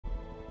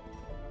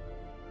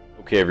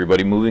Okay,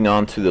 everybody, moving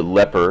on to the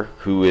Leper,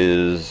 who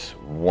is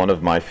one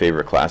of my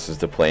favorite classes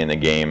to play in the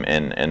game,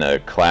 and a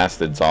class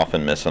that's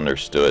often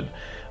misunderstood.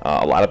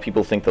 A lot of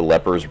people think the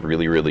Leper is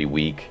really, really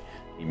weak.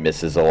 He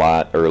misses a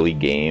lot early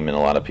game, and a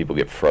lot of people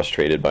get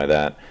frustrated by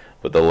that.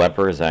 But the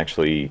Leper is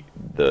actually,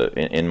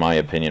 in my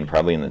opinion,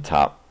 probably in the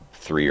top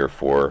 3 or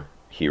 4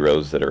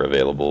 heroes that are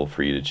available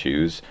for you to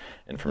choose.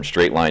 And from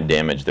straight line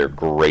damage, they're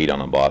great on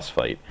a boss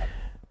fight.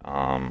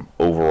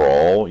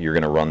 Overall, you're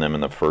going to run them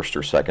in the first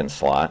or second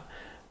slot.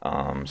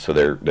 So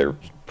they're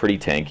pretty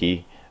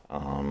tanky.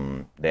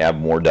 They have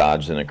more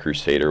dodge than a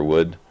Crusader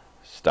would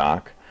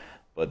stock,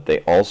 but they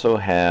also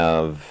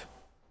have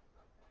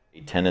a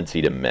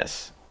tendency to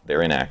miss.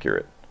 They're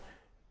inaccurate.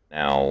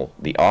 Now,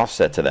 the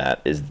offset to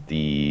that is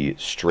the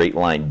straight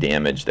line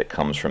damage that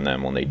comes from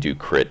them when they do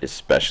crit,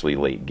 especially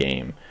late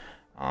game.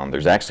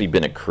 There's actually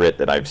been a crit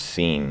that I've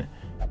seen.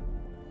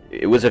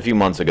 It was a few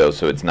months ago,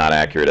 so it's not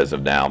accurate as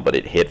of now, but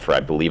it hit for,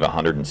 I believe,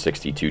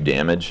 162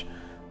 damage,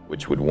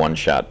 which would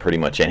one-shot pretty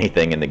much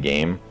anything in the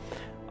game.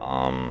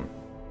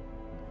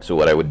 So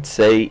what I would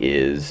say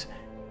is,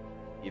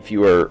 if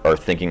you are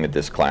thinking that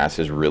this class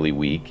is really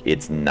weak,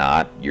 it's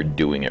not. You're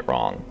doing it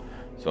wrong.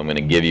 So I'm going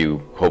to give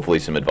you, hopefully,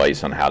 some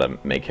advice on how to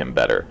make him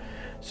better.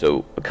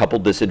 So a couple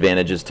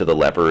disadvantages to the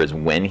Leper is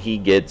when he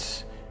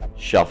gets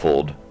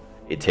shuffled,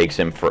 it takes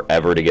him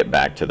forever to get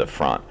back to the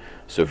front.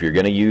 So if you're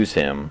going to use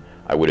him,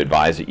 I would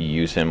advise that you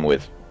use him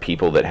with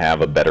people that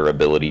have a better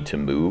ability to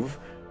move,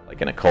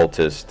 like an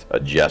occultist, a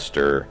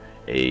jester,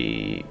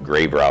 a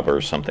grave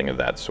robber, something of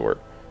that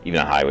sort, even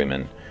a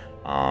highwayman.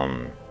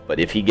 But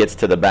if he gets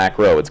to the back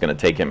row, it's going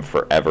to take him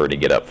forever to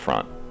get up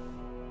front.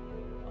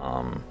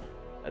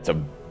 That's a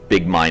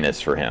big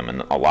minus for him,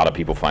 and a lot of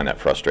people find that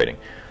frustrating.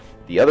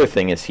 The other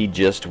thing is he'll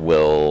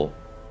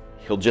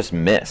just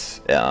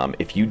miss.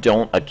 If you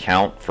don't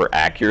account for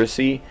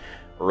accuracy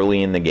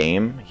early in the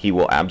game, he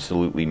will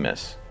absolutely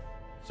miss.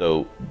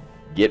 So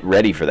get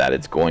ready for that.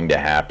 It's going to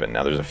happen.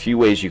 Now, there's a few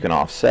ways you can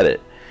offset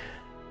it.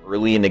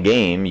 Early in the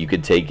game, you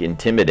could take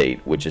Intimidate,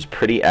 which is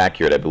pretty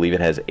accurate. I believe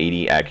it has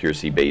 80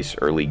 accuracy base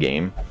early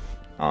game.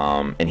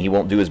 And he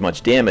won't do as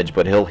much damage,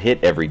 but he'll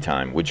hit every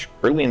time, which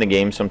early in the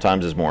game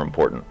sometimes is more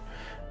important.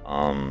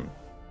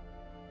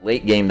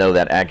 Late game, though,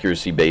 that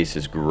accuracy base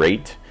is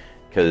great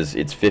because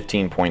it's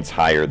 15 points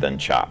higher than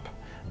Chop.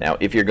 Now,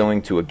 if you're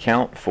going to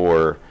account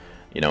for,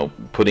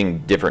 putting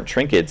different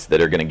trinkets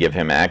that are going to give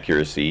him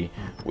accuracy,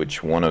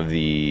 which one of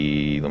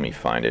the, let me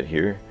find it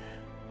here,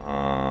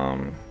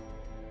 some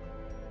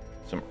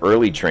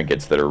early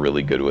trinkets that are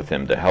really good with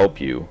him to help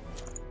you,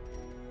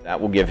 that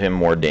will give him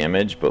more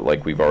damage, but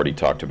like we've already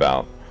talked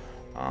about,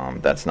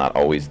 that's not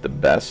always the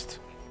best.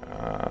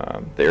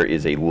 There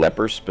is a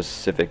Leper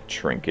specific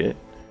trinket.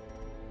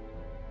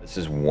 This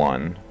is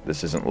one.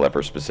 This isn't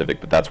Leper specific,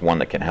 but that's one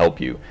that can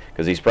help you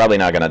because he's probably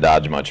not going to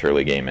dodge much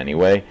early game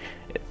anyway.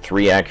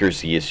 3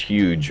 accuracy is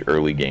huge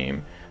early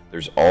game.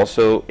 There's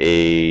also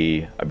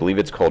I believe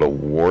it's called a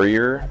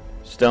Warrior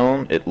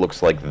Stone. It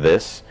looks like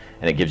this,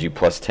 and it gives you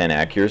plus 10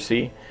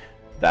 accuracy.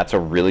 That's a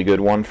really good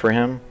one for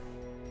him.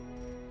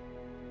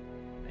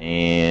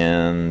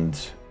 And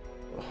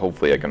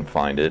hopefully I can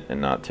find it and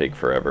not take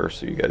forever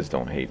so you guys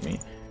don't hate me.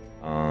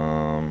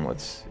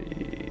 Let's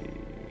see.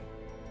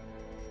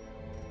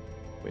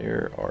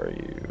 Where are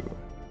you?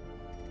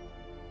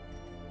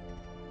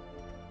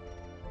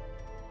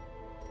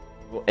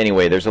 Well,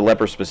 anyway, there's a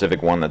Leper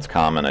specific one that's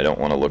common. I don't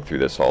want to look through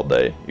this all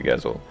day. You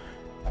guys will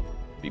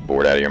be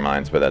bored out of your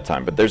minds by that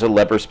time. But there's a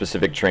Leper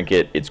specific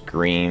trinket. It's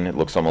green. It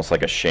looks almost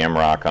like a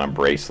shamrock on a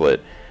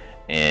bracelet.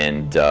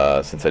 And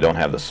since I don't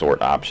have the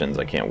sort options,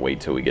 I can't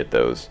wait till we get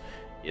those.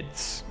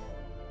 It's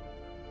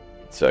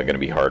going to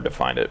be hard to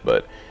find it,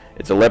 but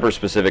it's a Leper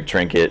specific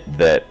trinket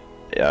that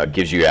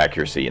gives you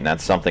accuracy, and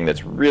that's something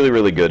that's really,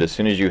 really good. As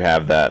soon as you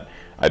have that,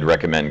 I'd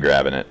recommend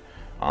grabbing it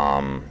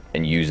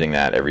and using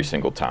that every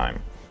single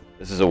time.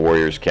 This is a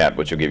Warrior's Cap,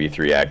 which will give you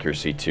 3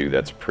 accuracy too.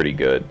 That's pretty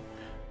good.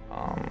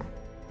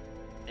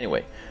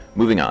 Anyway,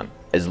 moving on.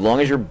 As long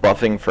as you're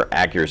buffing for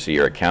accuracy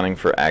or accounting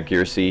for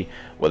accuracy,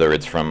 whether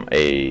it's from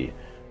a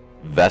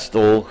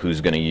Vestal who's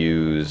going to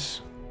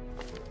use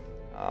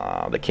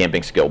the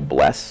camping skill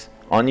Bless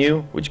on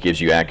you, which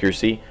gives you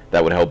accuracy,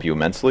 that would help you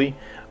immensely.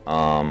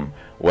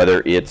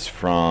 Whether it's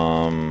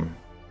from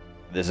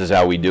This Is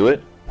How We Do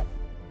It,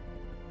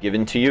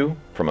 given to you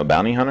from a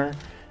bounty hunter,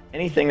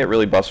 anything that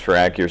really buffs for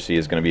accuracy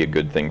is going to be a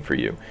good thing for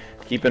you.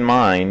 Keep in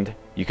mind,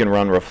 you can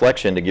run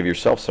Reflection to give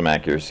yourself some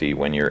accuracy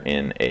when you're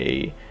in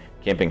a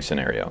camping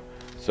scenario.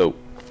 So,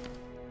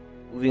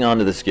 moving on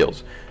to the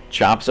skills.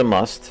 Chop's a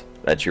must.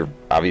 That's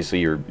obviously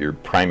your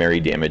primary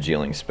damage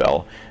dealing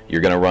spell.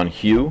 You're going to run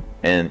Hue,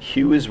 and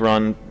Hue is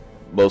run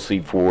mostly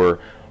for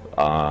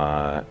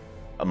a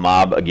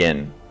mob.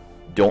 Again,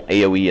 don't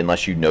AoE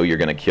unless you know you're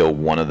going to kill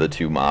one of the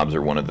 2 mobs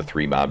or one of the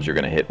 3 mobs you're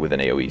going to hit with an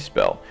AoE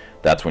spell.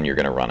 That's when you're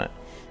going to run it.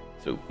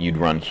 So you'd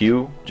run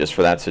Hue just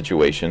for that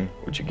situation,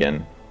 which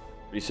again,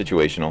 pretty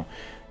situational.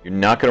 You're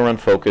not going to run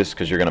Focus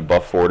because you're going to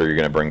buff forward or you're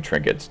going to bring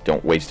trinkets.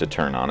 Don't waste a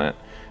turn on it.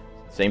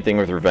 Same thing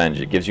with Revenge.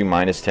 It gives you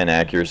minus 10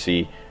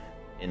 accuracy.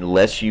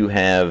 Unless you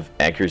have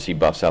accuracy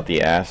buffs out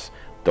the ass,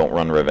 don't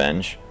run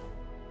Revenge.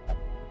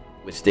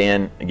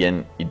 Withstand,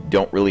 again, you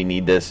don't really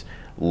need this.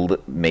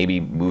 Maybe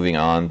moving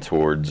on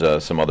towards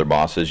some other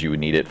bosses, you would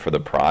need it for the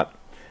prot.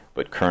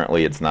 But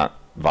currently it's not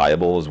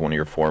viable as one of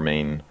your 4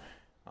 main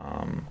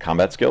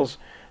combat skills.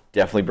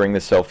 Definitely bring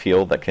the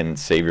self-heal that can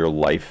save your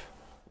life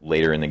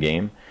later in the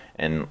game.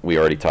 And we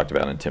already talked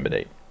about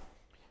Intimidate.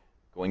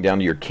 Going down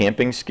to your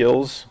camping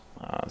skills,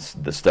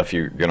 the stuff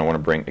you're going to want to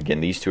bring,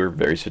 again, these two are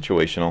very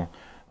situational.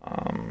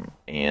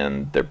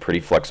 And they're pretty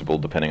flexible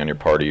depending on your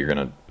party. You're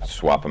going to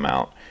swap them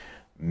out.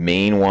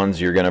 Main ones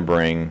you're going to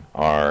bring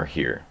are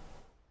here.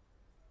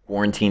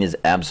 Quarantine is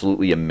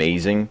absolutely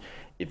amazing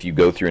if you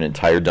go through an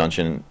entire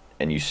dungeon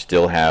and you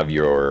still have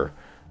your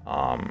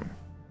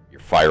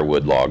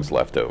firewood logs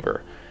left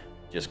over.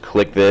 Just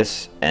click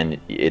this and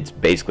it's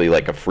basically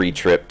like a free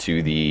trip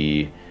to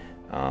the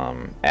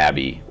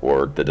abbey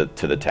or to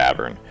the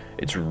tavern.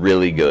 It's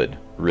really good,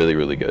 really,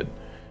 really good,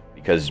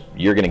 because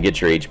you're going to get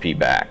your HP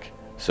back.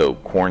 So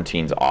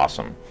Quarantine's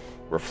awesome.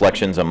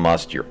 Reflection's a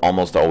must. You're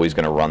almost always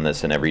going to run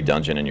this in every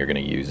dungeon and you're going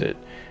to use it.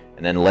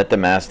 And then Let the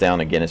Mask Down,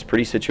 again, is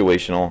pretty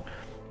situational.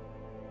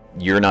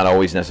 You're not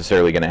always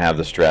necessarily going to have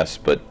the stress,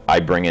 but I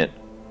bring it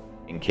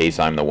in case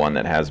I'm the one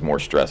that has more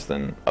stress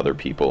than other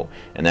people.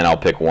 And then I'll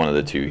pick one of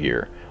the two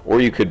here.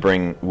 Or you could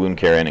bring Wound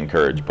Care and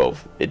Encourage,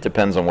 both. It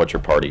depends on what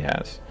your party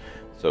has.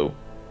 So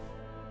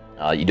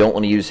you don't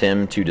want to use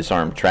him to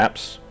disarm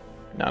traps.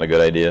 Not a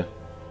good idea.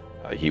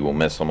 He will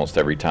miss almost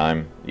every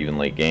time, even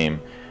late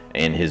game.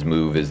 And his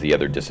move is the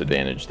other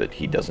disadvantage that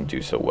he doesn't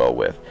do so well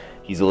with.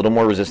 He's a little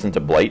more resistant to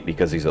Blight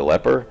because he's a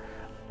Leper.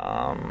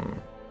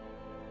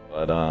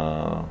 But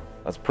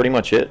that's pretty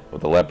much it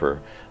with the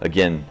Leper.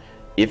 Again,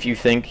 if you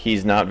think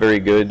he's not very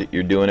good,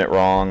 you're doing it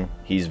wrong.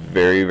 He's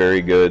very,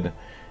 very good.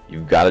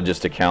 You've got to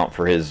just account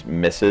for his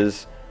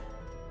misses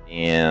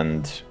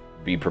and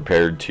be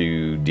prepared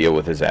to deal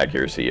with his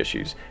accuracy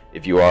issues.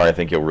 If you are, I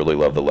think you'll really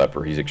love the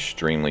Leper. He's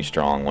extremely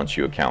strong once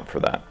you account for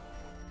that.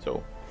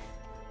 So,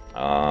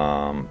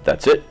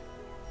 that's it.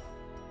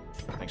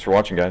 Thanks for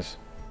watching, guys.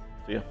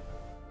 See ya.